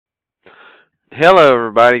Hello,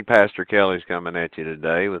 everybody. Pastor Kelly's coming at you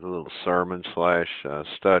today with a little sermon slash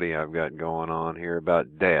study I've got going on here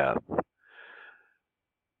about death.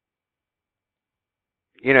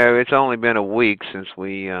 You know, it's only been a week since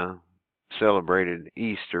we celebrated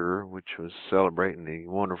Easter, which was celebrating the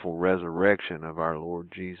wonderful resurrection of our Lord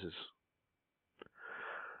Jesus.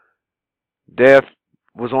 Death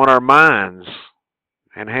was on our minds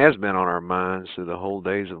and has been on our minds through the whole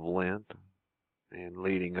days of Lent and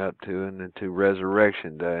leading up to and into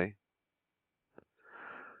Resurrection Day.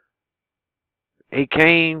 He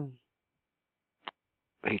came.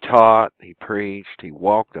 He taught, he preached, he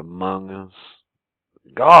walked among us.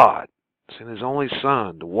 God sent his only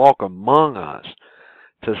Son to walk among us,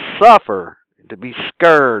 to suffer, to be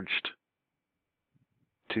scourged,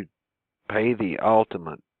 to pay the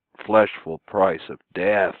ultimate fleshful price of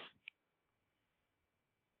death,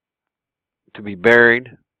 to be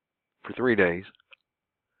buried for 3 days,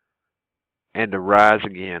 and to rise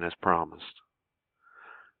again as promised.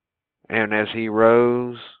 And as he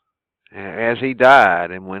rose, as he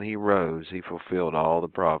died, and when he rose, he fulfilled all the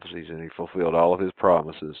prophecies and he fulfilled all of his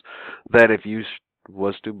promises. That if you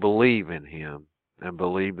was to believe in him and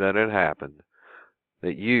believe that it happened,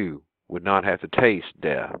 that you would not have to taste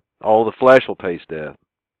death. All the flesh will taste death,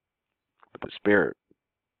 but the spirit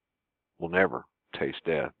will never taste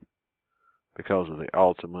death because of the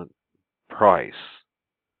ultimate price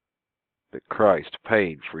that Christ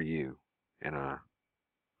paid for you and I.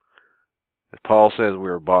 As Paul says, we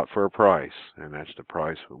were bought for a price, and that's the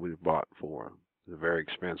price that we were bought for. It's a very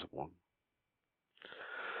expensive one.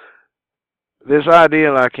 This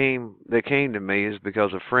idea that came to me is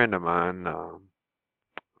because a friend of mine,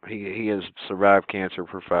 he has survived cancer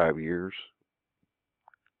for 5 years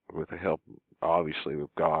with the help, obviously, of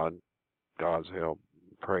God's help,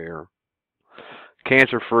 prayer.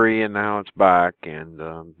 Cancer free, and now it's back, and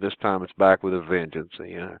this time it's back with a vengeance.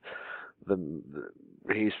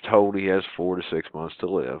 He's told he has 4 to 6 months to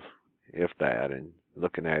live, if that. And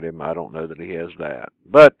looking at him, I don't know that he has that.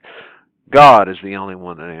 But God is the only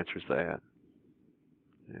one that answers that.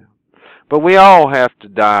 Yeah. But we all have to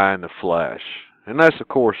die in the flesh, unless, of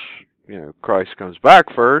course, Christ comes back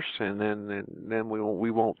first, and then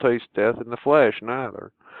we won't taste death in the flesh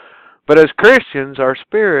neither. But as Christians, our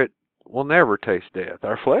spirit will never taste death.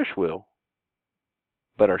 Our flesh will,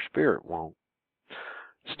 but our spirit won't.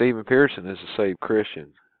 Stephen Pearson is a saved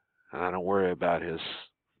Christian. I don't worry about his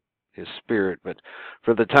spirit, but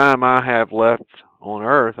for the time I have left on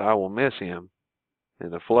earth, I will miss him in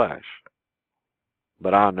the flesh.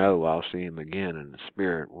 But I know I'll see him again in the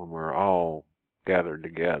spirit when we're all gathered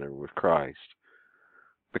together with Christ.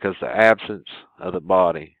 Because the absence of the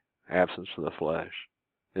body, absence of the flesh,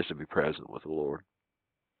 is to be present with the Lord.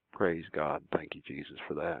 Praise God. Thank you, Jesus,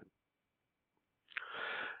 for that.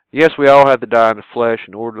 Yes, we all have to die in the flesh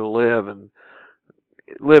in order to live and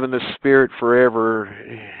live in the spirit forever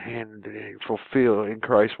and fulfill, and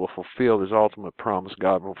Christ will fulfill his ultimate promise.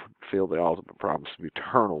 God will fulfill the ultimate promise of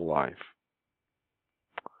eternal life.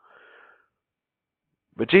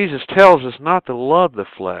 But Jesus tells us not to love the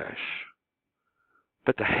flesh,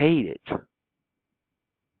 but to hate it.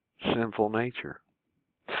 Sinful nature.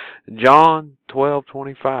 John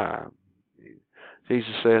 12:25.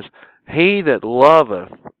 Jesus says, "He that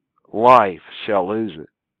loveth life shall lose it,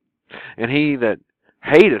 and he that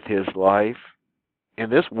hateth his life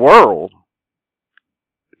in this world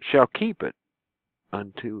shall keep it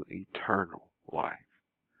unto eternal life."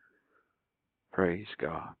 Praise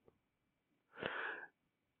God.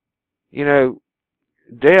 You know,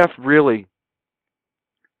 death really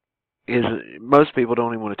is, most people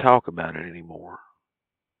don't even want to talk about it anymore.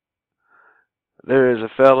 There is a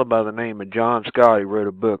fellow by the name of John Scott who wrote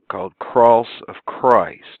a book called Cross of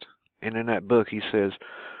Christ. And in that book he says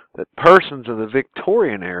that persons of the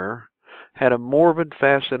Victorian era had a morbid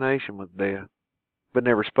fascination with death, but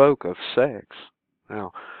never spoke of sex.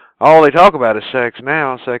 Now, all they talk about is sex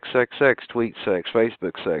now. Sex, sex, sex, tweet sex,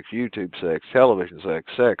 Facebook sex, YouTube sex, television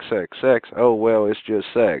sex, sex, sex, sex. Oh, well, it's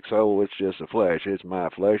just sex. Oh, it's just the flesh. It's my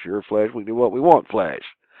flesh, your flesh. We do what we want flesh.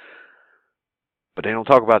 But they don't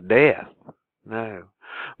talk about death. No.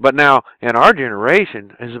 But now, in our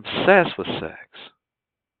generation, is obsessed with sex.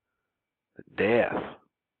 Death,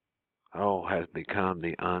 oh, has become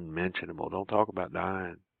the unmentionable. Don't talk about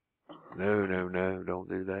dying. No, no, no, don't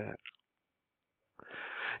do that.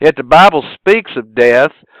 Yet the Bible speaks of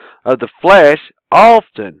death, of the flesh,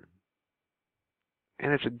 often.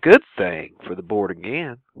 And it's a good thing for the born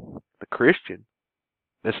again, the Christian,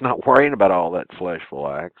 that's not worrying about all that fleshful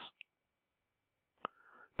acts.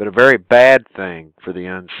 But a very bad thing for the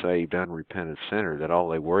unsaved, unrepentant sinner that all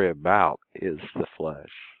they worry about is the flesh.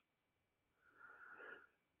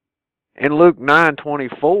 In Luke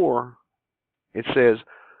 9:24, it says,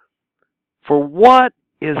 "For what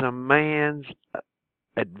is a man's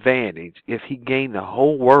advantage if he gain the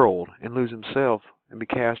whole world and lose himself and be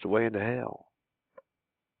cast away into hell?"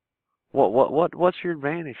 What's your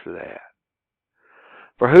advantage for that?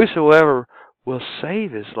 For whosoever will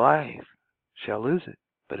save his life shall lose it,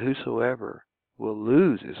 but whosoever will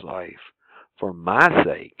lose his life for my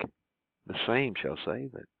sake, the same shall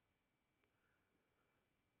save it.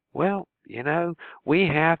 Well, we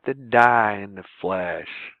have to die in the flesh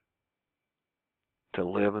to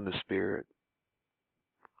live in the Spirit.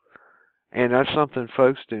 And that's something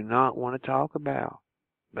folks do not want to talk about.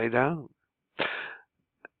 They don't.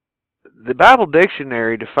 The Bible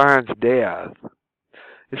Dictionary defines death.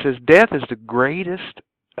 It says death is the greatest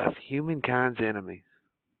of humankind's enemies.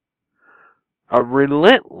 A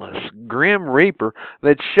relentless, grim reaper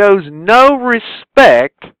that shows no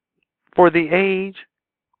respect for the age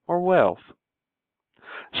or wealth.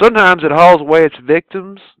 Sometimes it hauls away its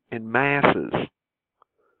victims in masses.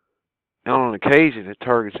 And on occasion, it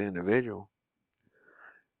targets the individual.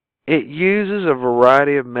 It uses a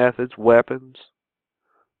variety of methods, weapons,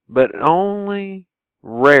 but only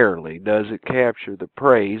rarely does it capture the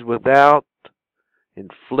prey without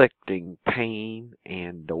inflicting pain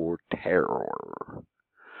and/or terror.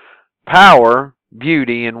 Power,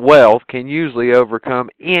 beauty, and wealth can usually overcome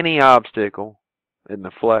any obstacle in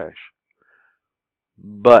the flesh,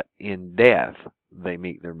 but in death they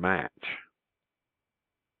meet their match.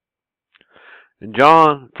 And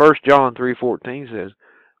 1 John 3:14 says,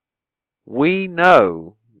 "We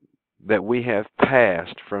know that we have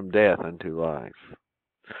passed from death unto life,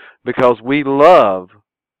 because we love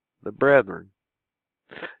the brethren.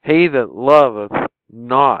 He that loveth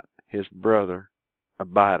not his brother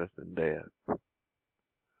abideth in death."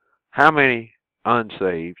 How many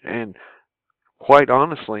unsaved, and quite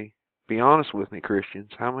honestly, be honest with me,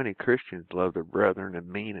 Christians, how many Christians love their brethren and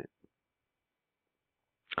mean it?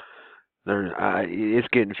 It's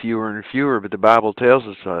getting fewer and fewer, but the Bible tells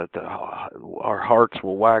us that our hearts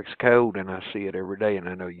will wax cold, and I see it every day, and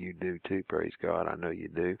I know you do too, praise God. I know you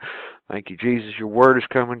do. Thank you, Jesus. Your word is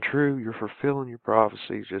coming true. You're fulfilling your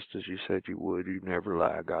prophecies just as you said you would. You never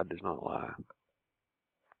lie. God does not lie.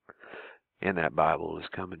 And that Bible is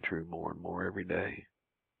coming true more and more every day.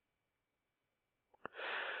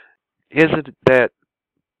 Is it that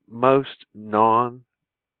most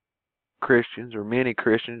non-Christians or many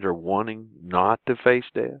Christians are wanting not to face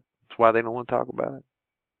death? That's why they don't want to talk about it.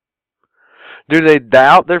 Do they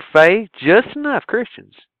doubt their faith just enough,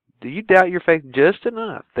 Christians? Do you doubt your faith just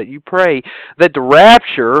enough that you pray that the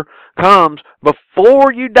rapture comes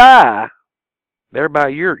before you die? Thereby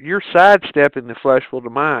you're sidestepping the fleshful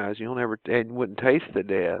demise. You'll never and wouldn't taste the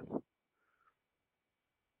death.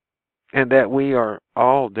 And that we are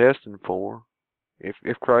all destined for.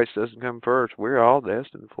 If Christ doesn't come first, we're all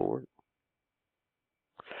destined for it.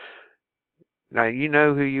 Now, you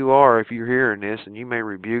know who you are if you're hearing this, and you may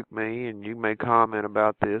rebuke me, and you may comment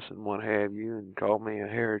about this and what have you, and call me a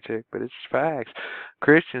heretic, but it's facts.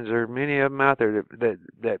 Christians, there are many of them out there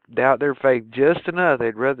that doubt their faith just enough.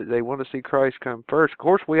 They want to see Christ come first. Of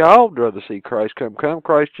course, we all would rather see Christ come. Come,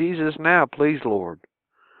 Christ Jesus, now, please, Lord.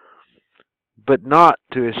 But not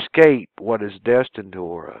to escape what is destined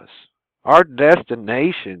for us. Our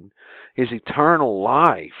destination is eternal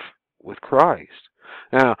life with Christ.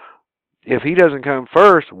 Now, if he doesn't come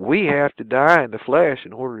first, we have to die in the flesh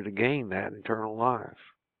in order to gain that eternal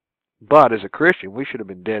life. But as a Christian, we should have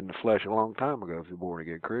been dead in the flesh a long time ago if you're born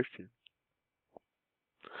again Christian.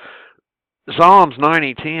 Psalms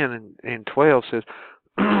 90:10 and 12 says,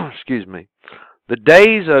 excuse me, "The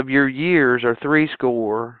days of your years are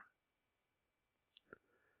 80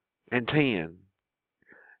 and 10.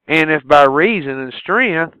 And if by reason and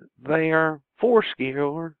strength they are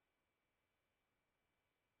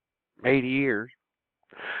 80 years.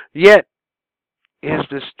 Yet is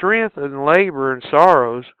the strength and labor and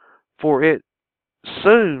sorrows, for it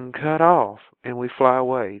soon cut off, and we fly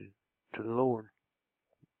away to the Lord."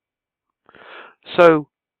 So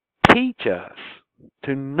teach us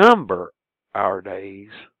to number our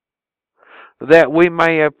days, that we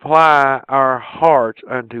may apply our hearts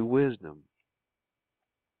unto wisdom.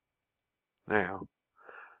 Now,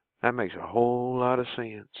 that makes a whole lot of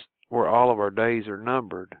sense, where all of our days are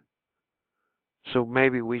numbered. So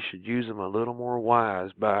maybe we should use them a little more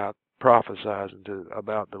wise by prophesizing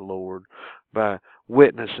about the Lord, by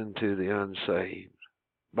witnessing to the unsaved,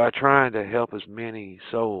 by trying to help as many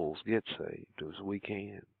souls get saved as we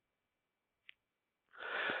can.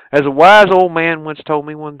 As a wise old man once told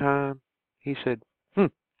me one time, he said,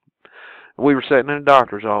 We were sitting in a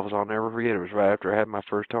doctor's office. I'll never forget. It was right after I had my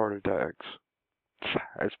first heart attacks.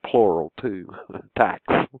 It's plural, too. Attacks.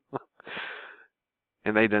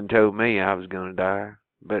 And they done told me I was going to die.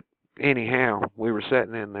 But anyhow, we were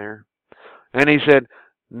sitting in there. And he said,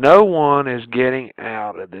 no one is getting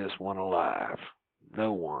out of this one alive.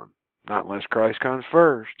 No one. Not unless Christ comes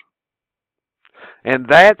first. And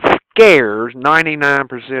that scares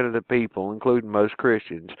 99% of the people, including most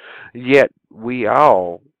Christians. Yet we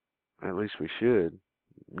all, at least we should,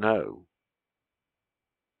 know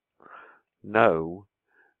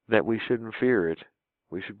that we shouldn't fear it.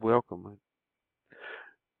 We should welcome it.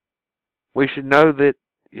 We should know that,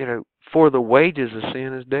 for the wages of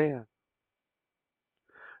sin is death.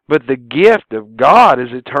 But the gift of God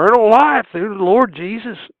is eternal life through the Lord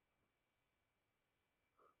Jesus.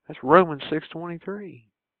 That's Romans 6:23.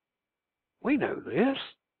 We know this.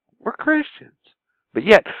 We're Christians. But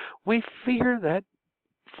yet, we fear that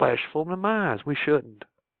fleshful demise. We shouldn't.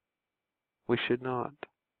 We should not.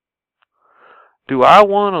 Do I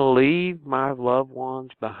want to leave my loved ones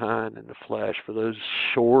behind in the flesh for those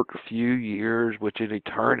short few years, which in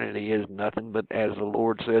eternity is nothing but, as the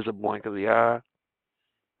Lord says, a blink of the eye?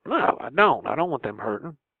 No, I don't. I don't want them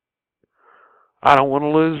hurting. I don't want to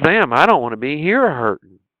lose them. I don't want to be here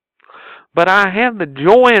hurting. But I have the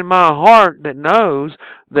joy in my heart that knows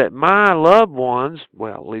that my loved ones,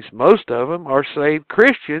 well, at least most of them, are saved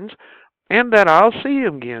Christians, and that I'll see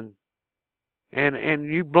them again. And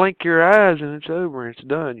you blink your eyes and it's over, it's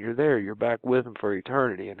done. You're there. You're back with them for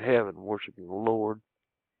eternity in heaven, worshiping the Lord,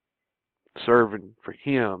 serving for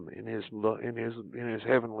Him in His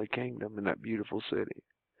heavenly kingdom in that beautiful city,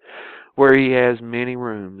 where He has many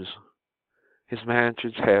rooms. His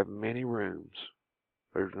mansions have many rooms.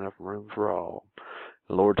 There's enough room for all.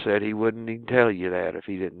 The Lord said He wouldn't even tell you that if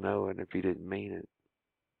He didn't know it, if He didn't mean it.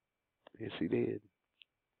 Yes, He did.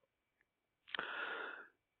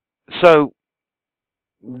 So,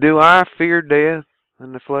 do I fear death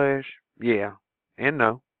in the flesh? Yeah, and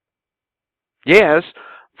no. Yes,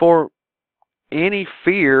 for any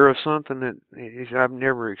fear of something that I've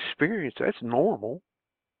never experienced, that's normal.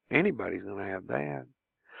 Anybody's going to have that.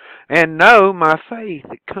 And no, my faith,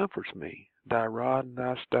 it comforts me. Thy rod and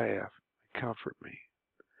thy staff comfort me.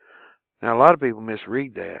 Now, a lot of people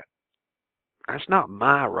misread that. That's not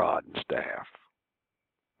my rod and staff.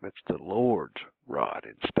 That's the Lord's rod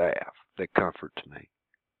and staff that comforts me.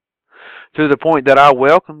 To the point that I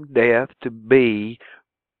welcome death to be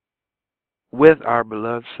with our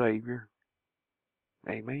beloved Savior.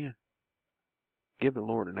 Amen. Give the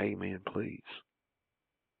Lord an amen, please.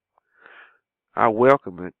 I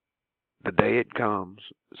welcome it the day it comes,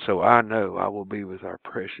 so I know I will be with our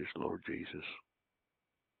precious Lord Jesus.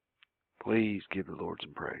 Please give the Lord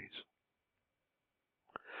some praise.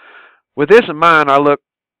 With this in mind, I look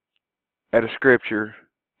at a scripture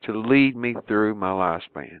to lead me through my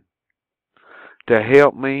lifespan, to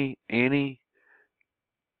help me, any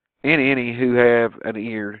who have an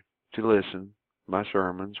ear to listen to my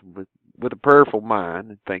sermons with a prayerful mind,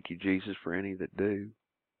 and thank you, Jesus, for any that do.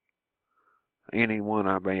 Anyone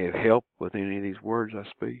I may have helped with any of these words I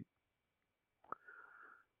speak.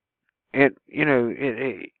 And,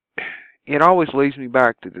 it always leads me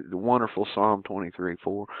back to the wonderful Psalm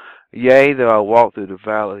 23:4. Yea, though I walk through the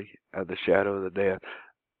valley of the shadow of the death,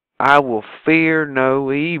 I will fear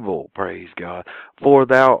no evil, praise God, for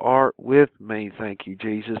thou art with me, thank you,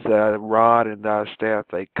 Jesus. Thy rod and thy staff,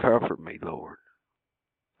 they comfort me, Lord.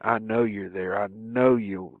 I know you're there. I know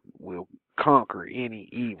you will conquer any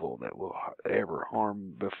evil that will ever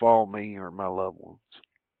befall me or my loved ones.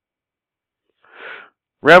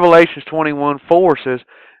 Revelations 21:4 says,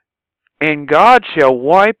 and God shall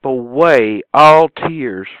wipe away all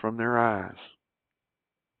tears from their eyes.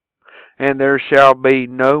 And there shall be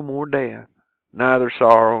no more death, neither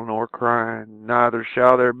sorrow nor crying, neither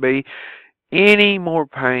shall there be any more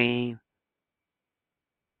pain,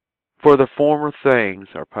 for the former things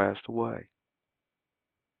are passed away.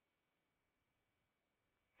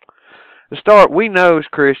 To start, we know as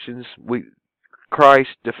Christians,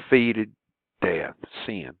 Christ defeated death,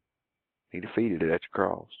 sin. He defeated it at the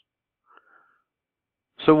cross.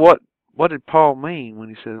 So what did Paul mean when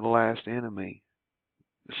he said the last enemy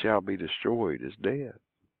shall be destroyed is death?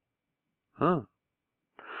 Huh?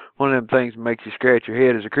 One of them things that makes you scratch your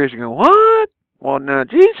head as a Christian going, what? Well, now,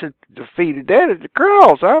 Jesus defeated that at the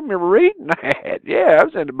cross. I remember reading that. Yeah, I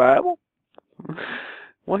was in the Bible.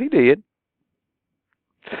 Well, he did.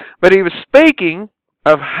 But he was speaking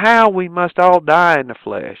of how we must all die in the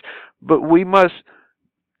flesh. But we must,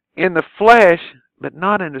 in the flesh, but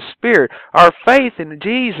not in the spirit. Our faith in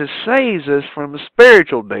Jesus saves us from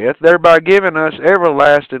spiritual death, thereby giving us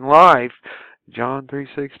everlasting life. John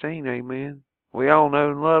 3:16, amen. We all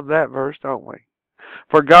know and love that verse, don't we?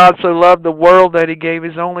 For God so loved the world that he gave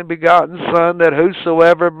his only begotten Son, that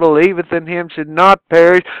whosoever believeth in him should not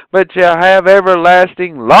perish, but shall have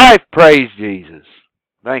everlasting life. Praise Jesus.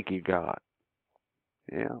 Thank you, God.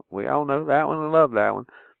 Yeah, we all know that one and love that one.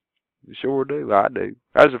 We sure do. I do.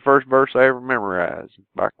 That was the first verse I ever memorized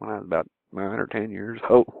back when I was about 9 or 10 years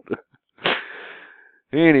old.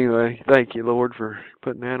 Anyway, thank you, Lord, for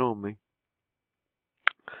putting that on me.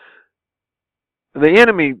 The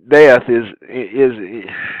enemy death is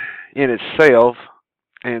in itself,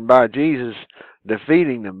 and by Jesus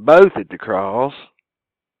defeating them both at the cross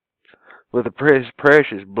with the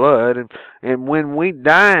precious blood, and when we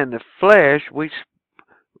die in the flesh,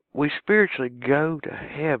 we spiritually go to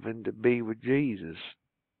heaven to be with Jesus,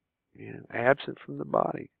 absent from the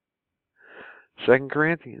body. 2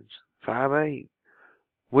 Corinthians 5:8.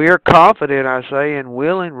 We are confident, I say, and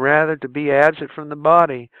willing rather to be absent from the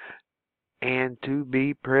body and to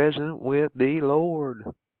be present with the Lord.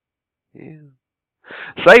 Yeah.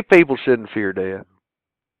 Saved people shouldn't fear death.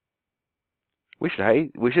 We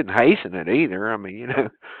shouldn't hasten it either. I mean,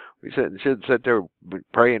 we shouldn't sit there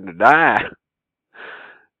praying to die.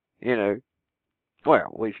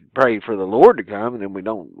 Well, we should pray for the Lord to come, and then we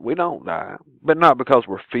don't die, but not because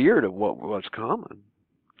we're feared of what's coming.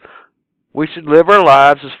 We should live our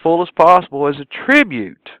lives as full as possible as a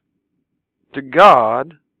tribute to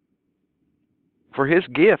God for his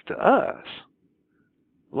gift to us,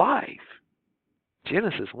 life.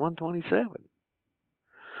 Genesis 1:27.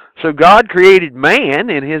 So God created man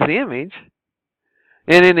in his image,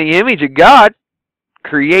 and in the image of God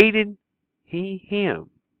created he him.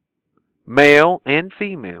 Male and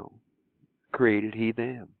female created he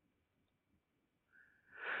them.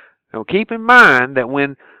 Now keep in mind that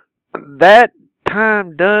when that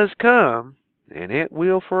time does come, and it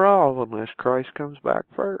will for all unless Christ comes back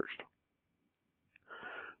first,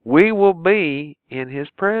 we will be in his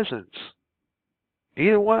presence.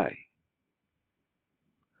 Either way.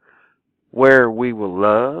 Where we will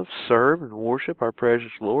love, serve, and worship our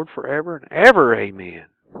precious Lord forever and ever. Amen.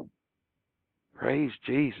 Praise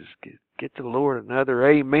Jesus. Get the Lord another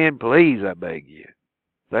amen, please, I beg you.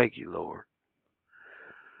 Thank you, Lord.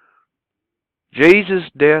 Jesus'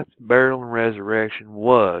 death, burial, and resurrection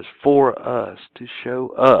was for us to show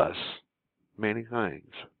us many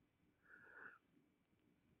things.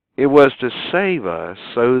 It was to save us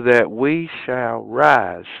so that we shall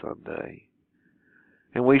rise someday,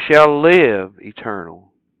 and we shall live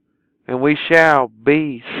eternal, and we shall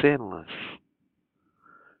be sinless.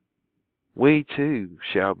 We too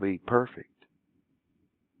shall be perfect.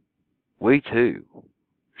 We too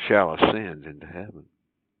shall ascend into heaven.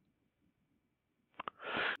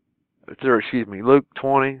 Luke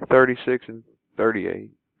 20:36 and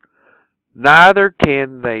 38. Neither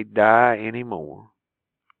can they die any more,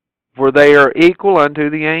 for they are equal unto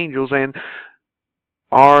the angels, and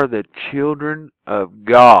are the children of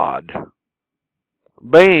God,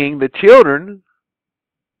 being the children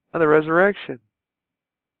of the resurrection.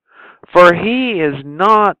 For he is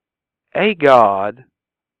not a God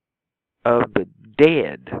of the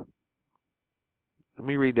dead. Let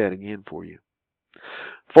me read that again for you.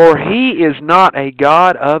 For he is not a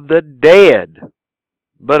God of the dead,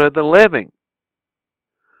 but of the living.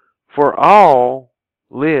 For all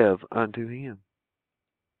live unto him.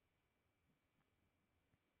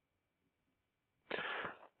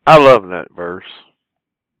 I love that verse.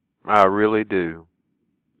 I really do.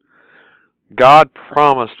 God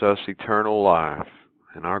promised us eternal life,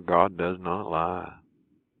 and our God does not lie.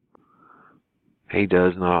 He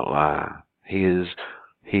does not lie. He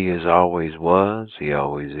is always was, he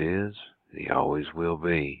always is, he always will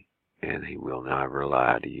be, and he will never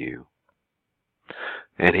lie to you.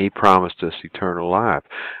 And he promised us eternal life.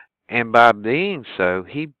 And by being so,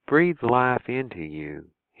 he breathed life into you.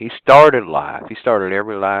 He started life. He started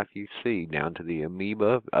every life you see, down to the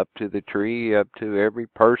amoeba, up to the tree, up to every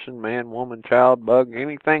person, man, woman, child, bug,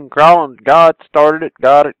 anything crawling. God started it,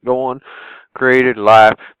 got it going, created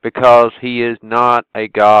life, because he is not a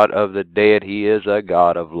God of the dead. He is a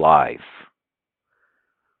God of life.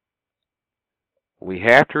 We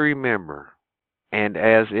have to remember, and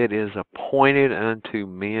as it is appointed unto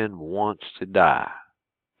men once to die,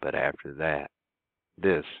 but after that,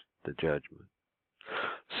 this, the judgment.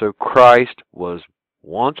 So Christ was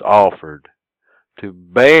once offered to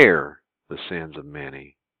bear the sins of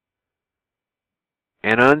many,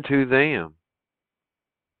 and unto them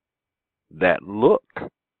that look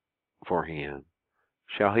for him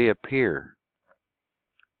shall he appear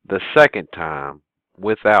the second time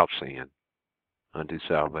without sin unto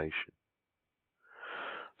salvation.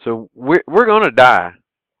 So we're going to die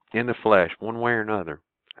in the flesh one way or another.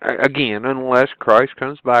 Again, unless Christ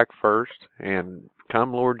comes back first, and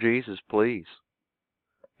come Lord Jesus, please.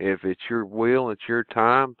 If it's your will, it's your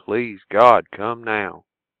time, please, God, come now.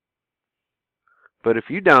 But if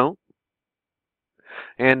you don't,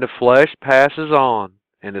 and the flesh passes on,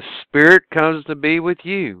 and the Spirit comes to be with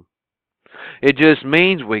you, it just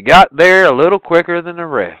means we got there a little quicker than the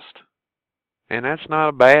rest. And that's not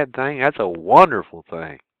a bad thing. That's a wonderful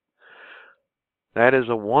thing. That is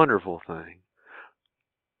a wonderful thing.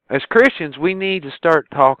 As Christians, we need to start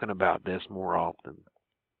talking about this more often.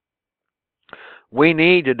 We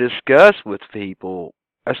need to discuss with people,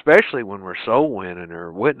 especially when we're soul winning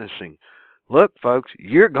or witnessing. Look, folks,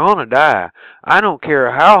 you're going to die. I don't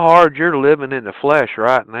care how hard you're living in the flesh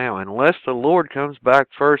right now, unless the Lord comes back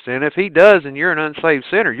first. And if He does and you're an unsaved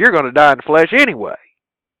sinner, you're going to die in the flesh anyway.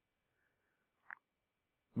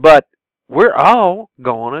 But we're all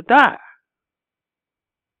going to die.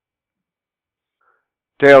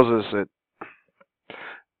 Tells us that,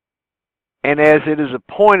 and as it is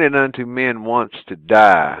appointed unto men once to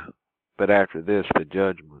die, but after this the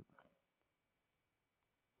judgment.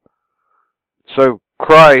 So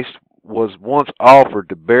Christ was once offered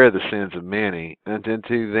to bear the sins of many, and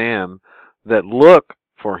unto them that look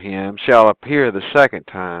for Him shall appear the second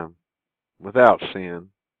time without sin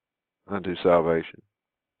unto salvation.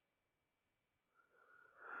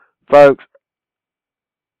 Folks,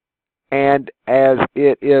 and as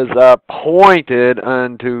it is appointed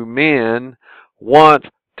unto men once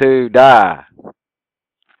to die,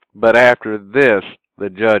 but after this the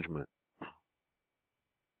judgment.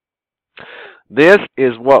 This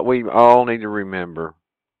is what we all need to remember.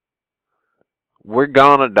 We're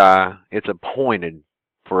gonna die. It's appointed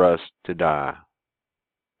for us to die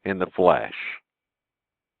in the flesh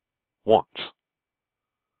once.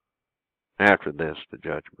 After this, the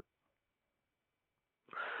judgment.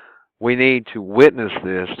 We need to witness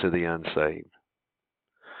this to the unsaved.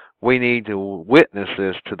 We need to witness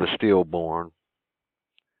this to the stillborn.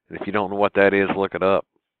 If you don't know what that is, look it up.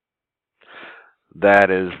 That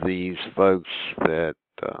is these folks that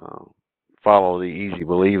follow the easy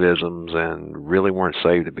believisms and really weren't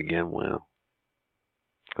saved to begin with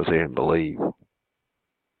because they didn't believe.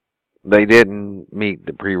 They didn't meet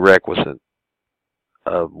the prerequisite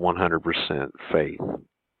of 100% faith.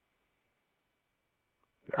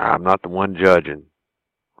 I'm not the one judging.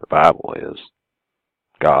 The Bible is.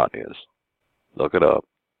 God is. Look it up.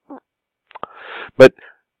 But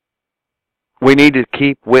we need to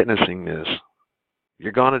keep witnessing this.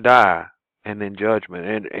 You're going to die, and then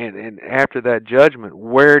judgment. And after that judgment,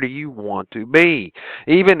 where do you want to be?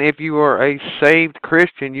 Even if you are a saved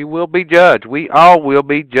Christian, you will be judged. We all will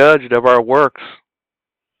be judged of our works.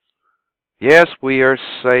 Yes, we are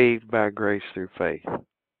saved by grace through faith.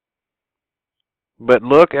 But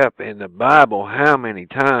look up in the Bible how many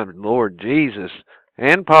times Lord Jesus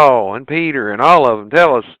and Paul and Peter and all of them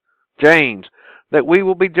tell us, James, that we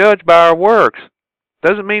will be judged by our works.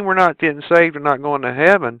 Doesn't mean we're not getting saved and not going to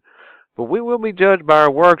heaven, but we will be judged by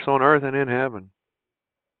our works on earth and in heaven.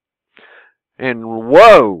 And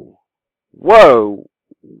woe, woe,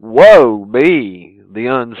 woe be the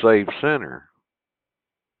unsaved sinner.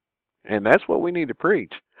 And that's what we need to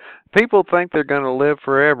preach. People think they're going to live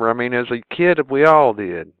forever. I mean, as a kid, we all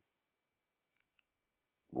did.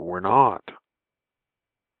 We're not.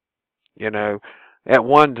 You know, at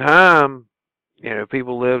one time,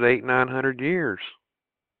 people lived 800-900 years.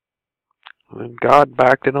 And God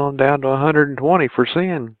backed it on down to 120 for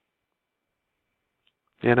sin.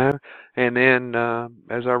 And then,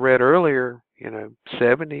 as I read earlier,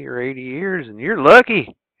 70 or 80 years, and you're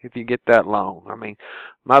lucky if you get that long. I mean,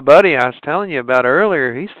 my buddy I was telling you about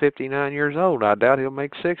earlier, he's 59 years old. I doubt he'll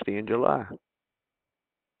make 60 in July.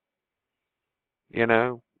 It's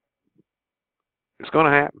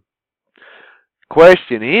going to happen.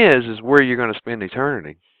 Question is where you're going to spend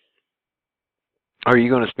eternity. Are you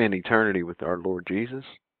going to spend eternity with our Lord Jesus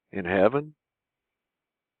in heaven,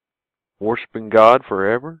 worshiping God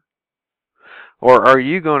forever? Or are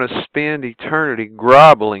you going to spend eternity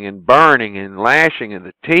groveling and burning and lashing in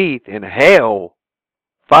the teeth in hell,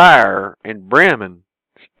 fire, and brimstone?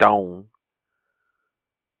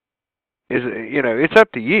 It's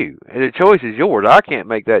up to you. The choice is yours. I can't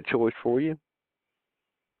make that choice for you.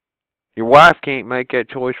 Your wife can't make that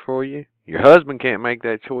choice for you. Your husband can't make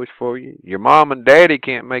that choice for you. Your mom and daddy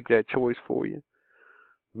can't make that choice for you.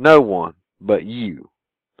 No one but you.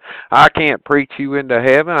 I can't preach you into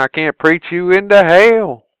heaven. I can't preach you into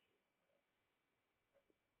hell.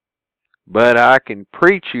 But I can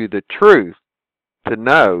preach you the truth to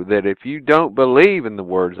know that if you don't believe in the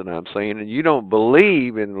words that I'm saying, and you don't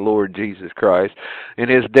believe in the Lord Jesus Christ and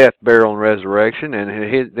His death, burial, and resurrection,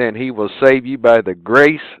 and then He will save you by the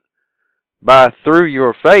grace through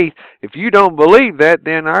your faith. If you don't believe that,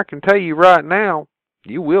 then I can tell you right now,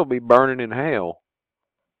 you will be burning in hell.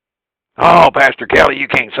 Oh, Pastor Kelly, you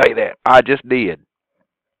can't say that. I just did.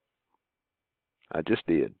 I just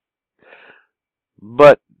did.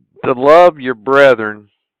 But to love your brethren,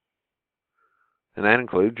 and that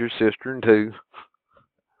includes your sister and too.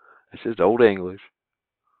 It's just old English.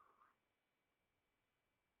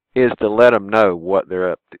 Is to let them know what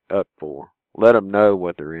they're up for. Let them know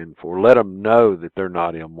what they're in for. Let them know that they're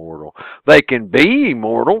not immortal. They can be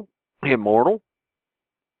immortal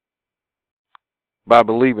by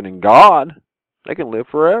believing in God. They can live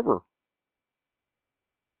forever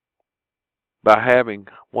by having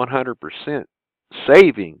 100%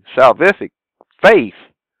 saving, salvific faith.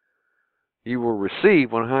 You will receive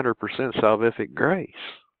 100% salvific grace.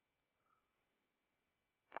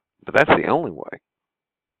 But that's the only way.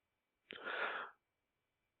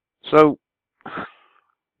 So,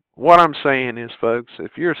 what I'm saying is, folks,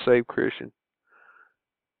 if you're a saved Christian,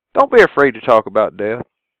 don't be afraid to talk about death.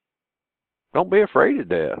 Don't be afraid of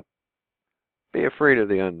death. Be afraid of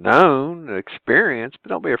the unknown, the experience, but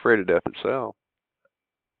don't be afraid of death itself.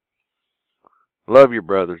 Love your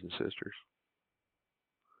brothers and sisters.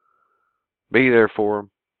 Be there for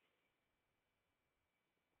them.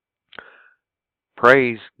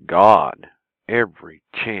 Praise God every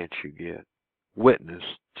chance you get. Witness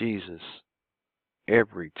Jesus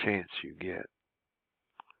every chance you get.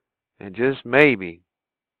 And just maybe,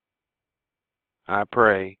 I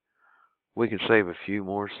pray, we can save a few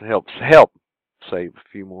more, help save a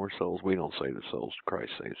few more souls. We don't save the souls.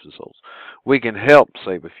 Christ saves the souls. We can help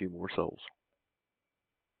save a few more souls.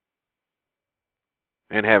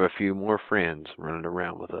 And have a few more friends running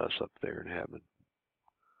around with us up there in heaven.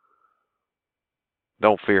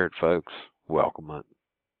 Don't fear it, folks. Welcome it.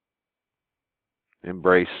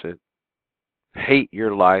 Embrace it. Hate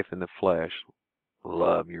your life in the flesh.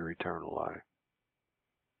 Love your eternal life.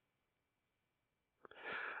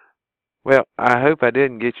 Well, I hope I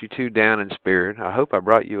didn't get you too down in spirit. I hope I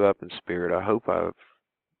brought you up in spirit. I hope I've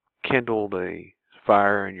kindled a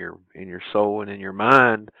fire in your soul and in your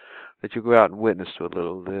mind that you go out and witness to a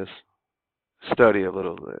little of this. Study a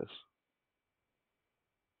little of this.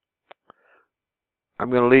 I'm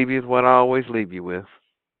going to leave you with what I always leave you with.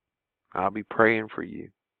 I'll be praying for you.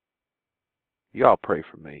 Y'all pray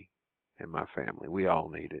for me and my family. We all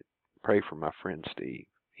need it. Pray for my friend Steve.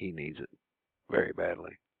 He needs it very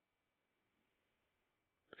badly.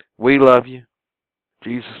 We love you.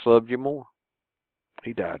 Jesus loved you more.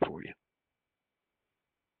 He died for you.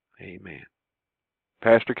 Amen.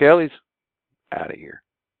 Pastor Kelly's out of here.